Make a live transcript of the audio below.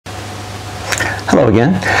Hello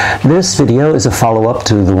again. This video is a follow-up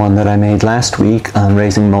to the one that I made last week on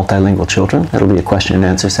raising multilingual children. It'll be a question and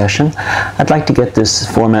answer session. I'd like to get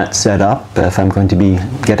this format set up if I'm going to be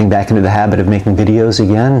getting back into the habit of making videos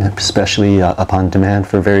again, especially upon demand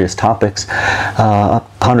for various topics.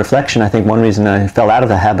 Upon reflection, I think one reason I fell out of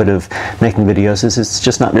the habit of making videos is it's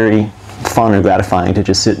just not very fun or gratifying to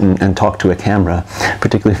just sit and talk to a camera,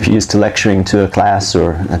 particularly if you're used to lecturing to a class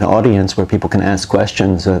or an audience where people can ask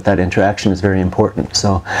questions. That interaction is very important.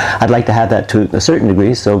 So I'd like to have that to a certain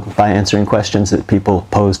degree, so by answering questions that people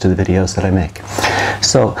pose to the videos that I make.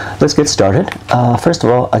 So let's get started. First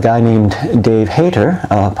of all, a guy named Dave Hayter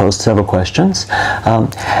posed several questions.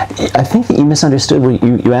 I think that you misunderstood.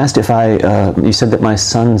 You asked if you said that my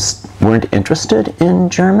sons weren't interested in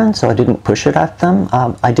German, so I didn't push it at them.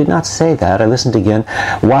 I did not say that. I listened again.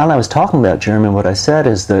 While I was talking about German, what I said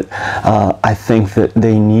is that I think that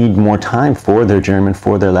they need more time for their German,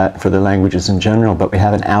 for their Latin, for their languages in general, but we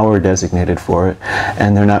have an hour designated for it,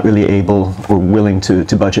 and they're not really able or willing to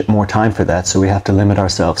budget more time for that, so we have to limit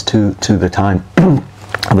ourselves to the time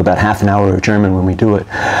of about half an hour of German when we do it.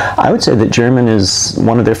 I would say that German is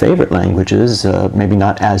one of their favorite languages, maybe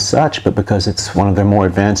not as such, but because it's one of their more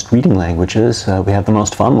advanced reading languages, we have the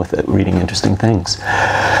most fun with it, reading interesting things.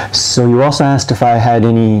 So you also asked if I had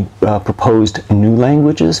any proposed new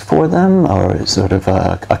languages for them, or sort of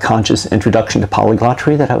a conscious introduction to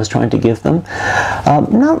polyglotry that I was trying to give them.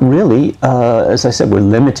 Not really. As I said, we're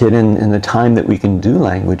limited in the time that we can do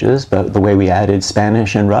languages, but the way we added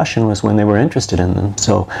Spanish and Russian was when they were interested in them.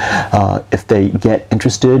 So if they get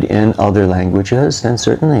interested in other languages, then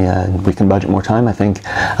certainly we can budget more time. I think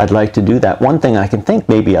I'd like to do that. One thing I can think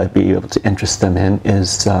maybe I'd be able to interest them in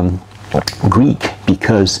is Greek,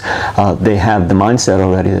 because they have the mindset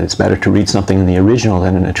already that it's better to read something in the original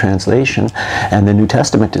than in a translation, and the New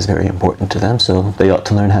Testament is very important to them, so they ought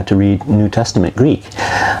to learn how to read New Testament Greek.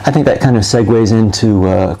 I think that kind of segues into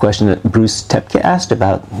a question that Bruce Tepke asked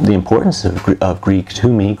about the importance of Greek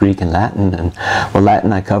to me, Greek and Latin. And well,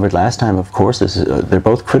 Latin I covered last time, of course. They're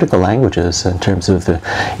both critical languages in terms of the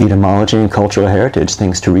etymology and cultural heritage,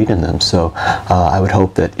 things to read in them. So I would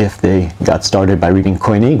hope that if they got started by reading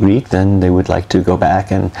Koine Greek, then they would like to go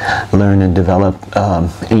back and learn and develop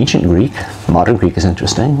ancient Greek. Modern Greek is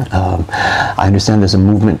interesting. I understand there's a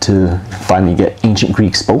movement to finally get ancient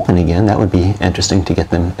Greek spoken again. That would be interesting to get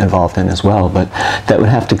them involved in as well, but that would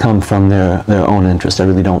have to come from their own interest. I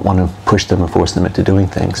really don't want to push them or force them into doing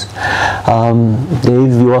things.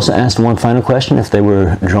 Dave, you also asked one final question, if they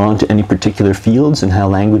were drawn to any particular fields and how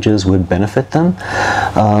languages would benefit them.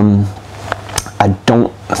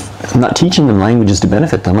 I'm not teaching them languages to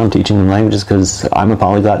benefit them. I'm teaching them languages because I'm a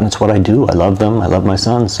polyglot and it's what I do. I love them. I love my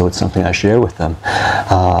sons, so it's something I share with them.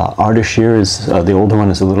 Ardashir is, the older one,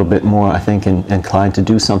 is a little bit more, I think, inclined to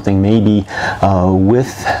do something maybe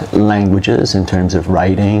with languages in terms of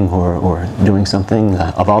writing or doing something.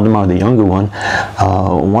 Valdemar, the younger one,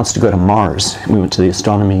 wants to go to Mars. We went to the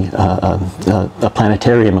astronomy, a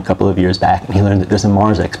planetarium a couple of years back, and he learned that there's a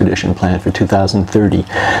Mars expedition planned for 2030.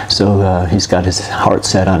 So he's got his heart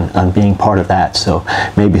set on being part of that, so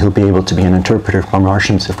maybe he'll be able to be an interpreter for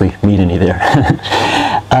Martians if we meet any there.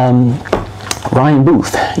 Ryan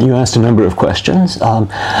Booth, you asked a number of questions. I'm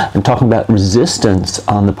talking about resistance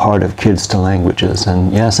on the part of kids to languages,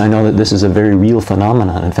 and yes, I know that this is a very real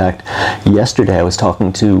phenomenon. In fact, yesterday I was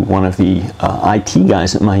talking to one of the IT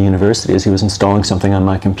guys at my university as he was installing something on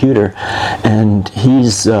my computer, and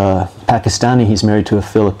he's Pakistani. He's married to a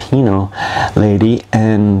Filipino lady,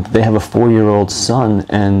 and they have a 4-year-old son,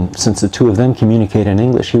 and since the two of them communicate in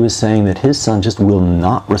English, he was saying that his son just will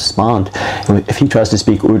not respond. If he tries to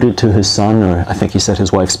speak Urdu to his son, or I think he said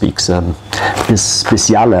his wife speaks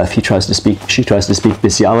Bisyala, if she tries to speak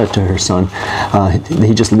Bisyala to her son,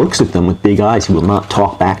 he just looks at them with big eyes. He will not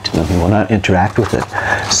talk back to them. He will not interact with it.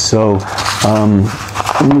 So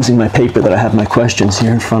I'm using my paper that I have my questions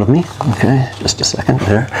here in front of me. Okay, just a second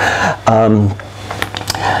there.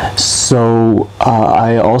 So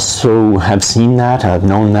I also have seen that, I've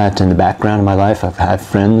known that in the background of my life. I've had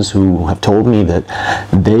friends who have told me that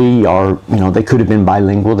they are, they could have been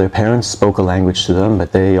bilingual. Their parents spoke a language to them,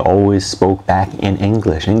 but they always spoke back in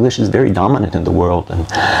English. English is very dominant in the world, and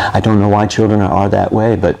I don't know why children are that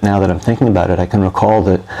way, but now that I'm thinking about it, I can recall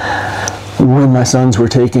that when my sons were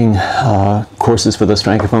taking courses for those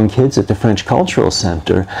Francophone kids at the French Cultural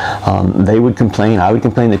Center, they would complain, I would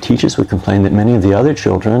complain, the teachers would complain that many of the other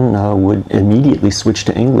children would immediately switch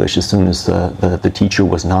to English as soon as the teacher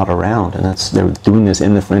was not around. And they were doing this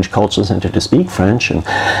in the French Cultural Center to speak French, and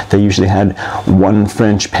they usually had one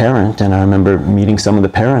French parent, and I remember meeting some of the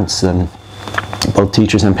parents, and both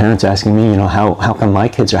teachers and parents asking me, how come my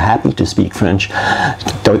kids are happy to speak French?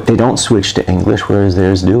 They don't switch to English, whereas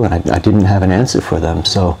theirs do, and I didn't have an answer for them.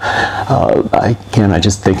 So I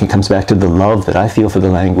just think it comes back to the love that I feel for the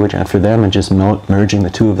language and for them, and just merging the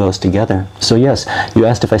two of those together. So yes, you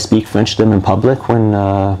asked if I speak French to them in public when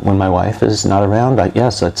my wife is not around.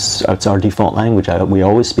 Yes, it's our default language. We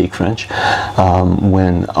always speak French.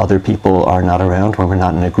 When other people are not around, when we're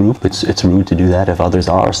not in a group, it's rude to do that if others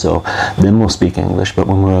are. So then we'll speak English, but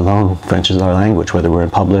when we're alone, French is our language, whether we're in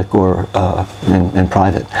public or in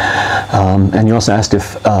private. And you also asked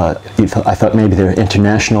if I thought maybe their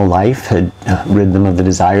international life had rid them of the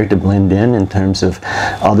desire to blend in terms of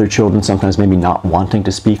other children sometimes maybe not wanting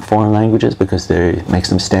to speak foreign languages because it makes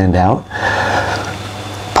them stand out.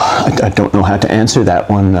 I don't know how to answer that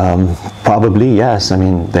one. Probably yes. I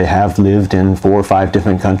mean, they have lived in 4 or 5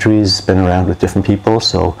 different countries, been around with different people,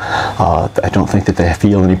 so I don't think that they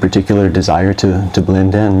feel any particular desire to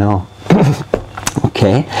blend in, no.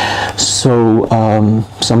 Okay, so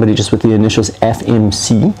somebody just with the initials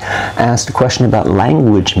FMC asked a question about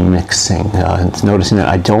language mixing. It's noticing that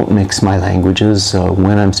I don't mix my languages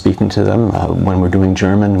when I'm speaking to them. When we're doing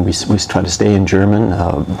German, we try to stay in German.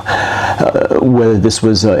 Whether this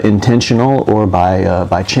was intentional or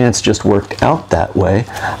by chance just worked out that way,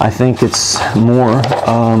 I think it's more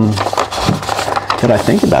that I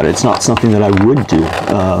think about it. It's not something that I would do.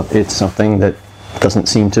 It's something that doesn't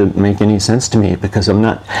seem to make any sense to me because I'm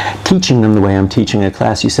not teaching them the way I'm teaching a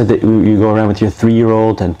class. You said that you go around with your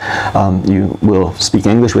 3-year-old and you will speak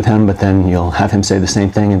English with him, but then you'll have him say the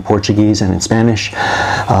same thing in Portuguese and in Spanish.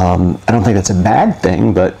 I don't think that's a bad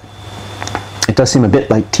thing, but it does seem a bit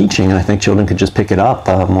like teaching, and I think children could just pick it up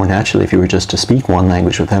more naturally if you were just to speak one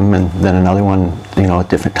language with them and then another one, at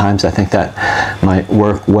different times. I think that might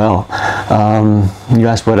work well. You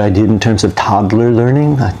asked what I did in terms of toddler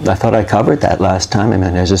learning. I thought I covered that last time. I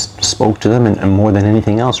mean, I just spoke to them, and more than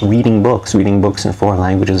anything else, reading books in foreign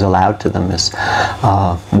languages aloud to them is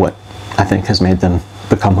what I think has made them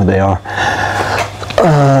become who they are.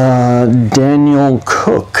 Daniel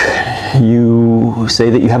Cook, you say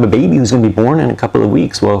that you have a baby who's going to be born in a couple of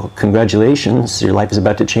weeks. Well, congratulations. Your life is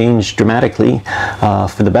about to change dramatically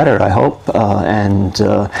for the better, I hope. And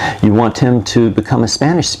you want him to become a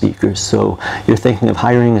Spanish speaker. So you're thinking of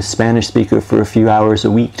hiring a Spanish speaker for a few hours a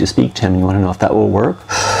week to speak to him. You want to know if that will work?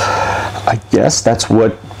 I guess that's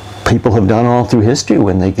what people have done all through history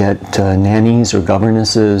when they get nannies or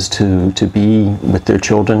governesses to be with their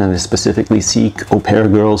children, and they specifically seek au pair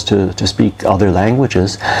girls to speak other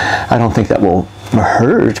languages. I don't think that will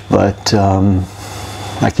hurt, but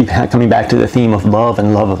I keep coming back to the theme of love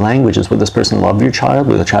and love of languages. Will this person love your child?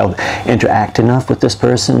 Will the child interact enough with this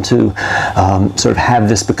person to sort of have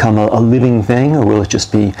this become a living thing, or will it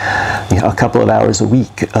just be a couple of hours a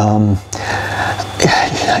week?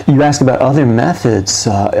 You ask about other methods.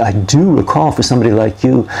 I do recall, for somebody like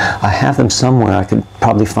you, I have them somewhere. I could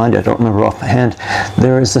probably find it. I don't remember offhand.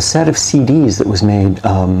 There is a set of CDs that was made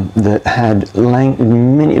that had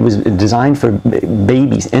it was designed for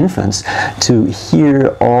babies, infants, to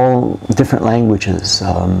hear all different languages.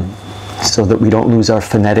 So that we don't lose our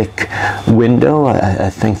phonetic window.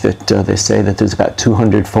 I think that they say that there's about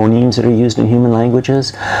 200 phonemes that are used in human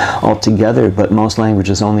languages altogether, but most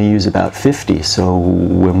languages only use about 50. So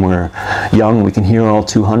when we're young, we can hear all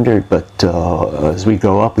 200, but as we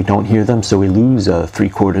grow up, we don't hear them, so we lose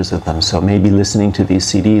 3/4 of them. So maybe listening to these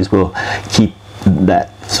CDs will keep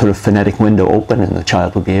that sort of phonetic window open, and the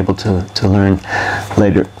child will be able to learn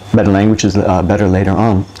better languages better later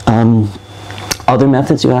on. Other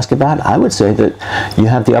methods you ask about, I would say that you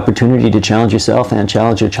have the opportunity to challenge yourself and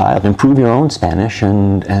challenge your child. Improve your own Spanish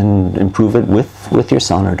and improve it with your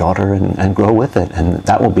son or daughter and grow with it. And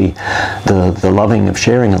that will be the loving of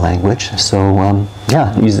sharing a language. So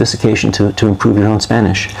yeah, use this occasion to improve your own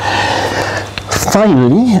Spanish.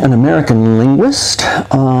 Finally, an American linguist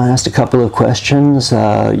asked a couple of questions.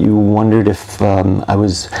 You wondered if I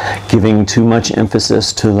was giving too much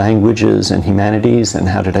emphasis to languages and humanities, and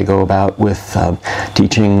how did I go about with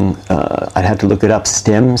teaching, I'd have to look it up,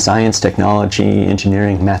 STEM, science, technology,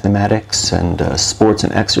 engineering, mathematics, and sports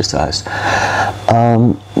and exercise.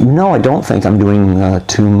 No, I don't think I'm doing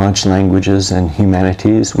too much languages and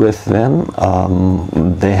humanities with them.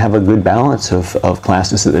 They have a good balance of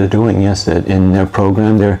classes that they're doing. Yes, that in their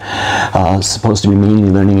program they're supposed to be mainly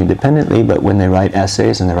learning independently, but when they write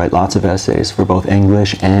essays, and they write lots of essays for both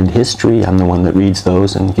English and history, I'm the one that reads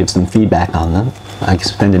those and gives them feedback on them. I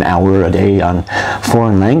spend an hour a day on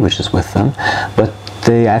foreign languages with them, but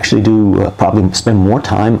they actually do probably spend more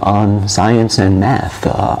time on science and math.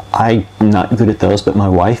 I'm not good at those, but my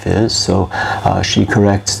wife is, so she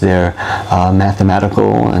corrects their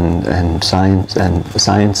mathematical and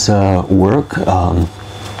science work.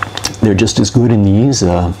 They're just as good in these.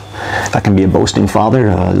 If I can be a boasting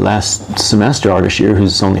father, last semester, Artis Shear,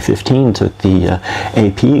 who's only 15, took the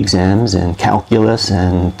AP exams in calculus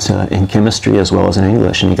and in chemistry as well as in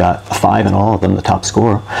English, and he got a 5 in all of them, the top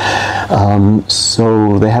score.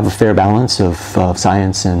 So they have a fair balance of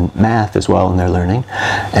science and math as well in their learning.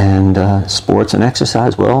 And sports and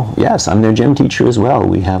exercise, well, yes, I'm their gym teacher as well.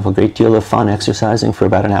 We have a great deal of fun exercising for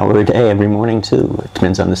about an hour a day every morning too. It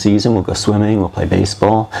depends on the season. We'll go swimming, we'll play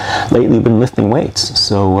baseball. Lately we've been lifting weights,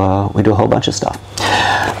 so we do a whole bunch of stuff.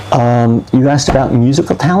 You asked about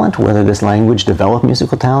musical talent, whether this language developed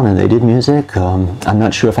musical talent and they did music. I'm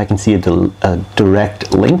not sure if I can see a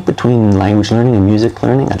direct link between language learning and music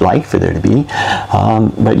learning. I'd like for there to be.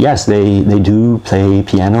 But yes, they do play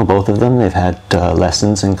piano, both of them. They've had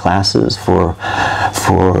lessons and classes for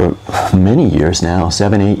many years now,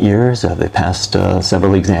 7, 8 years. They passed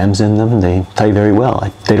several exams in them. They play very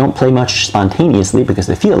well. They don't play much spontaneously because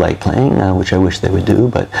they feel like playing, which I wish they would do,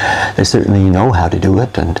 but they certainly know how to do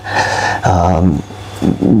it. And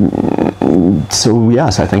so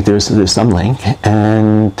yes, I think there's some link,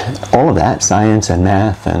 and all of that, science and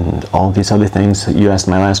math and all these other things. You asked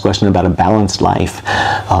my last question about a balanced life.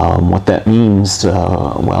 What that means,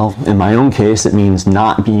 well, in my own case, it means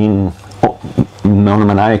not being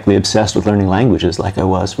monomaniacally obsessed with learning languages like I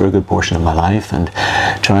was for a good portion of my life, and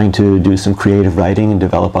trying to do some creative writing and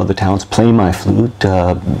develop other talents, play my flute,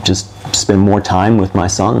 just spend more time with my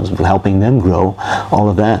sons, helping them grow, all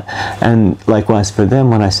of that. And likewise for them,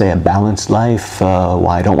 when I say a balanced life,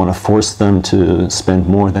 why I don't want to force them to spend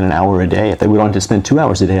more than an hour a day. If they wanted to spend 2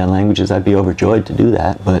 hours a day on languages, I'd be overjoyed to do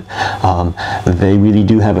that, but they really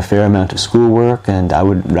do have a fair amount of schoolwork, and I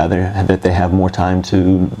would rather that they have more time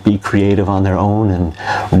to be creative on their own and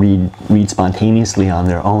read spontaneously on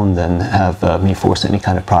their own than have me force any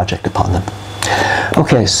kind of project upon them.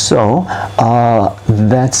 Okay, so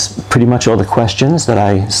that's pretty much all the questions that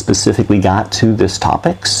I specifically got to this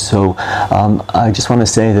topic. So I just want to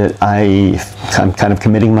say that I'm kind of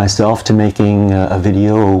committing myself to making a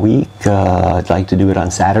video a week. I'd like to do it on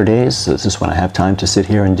Saturdays. So this is when I have time to sit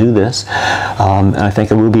here and do this. And I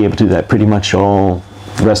think I will be able to do that pretty much all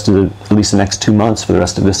the rest of at least the next 2 months for the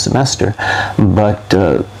rest of this semester. But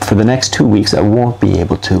for the next 2 weeks, I won't be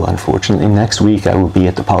able to, unfortunately. Next week, I will be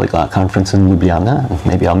at the Polyglot Conference in Ljubljana.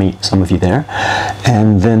 Maybe I'll meet some of you there.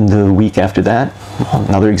 And then the week after that,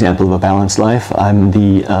 another example of a balanced life, I'm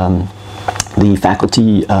the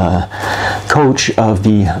faculty coach of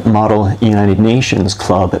the Model United Nations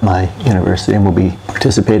Club at my university, and will be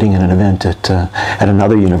participating in an event at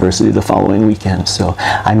another university the following weekend. So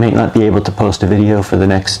I may not be able to post a video for the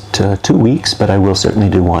next 2 weeks, but I will certainly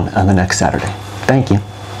do one on the next Saturday. Thank you.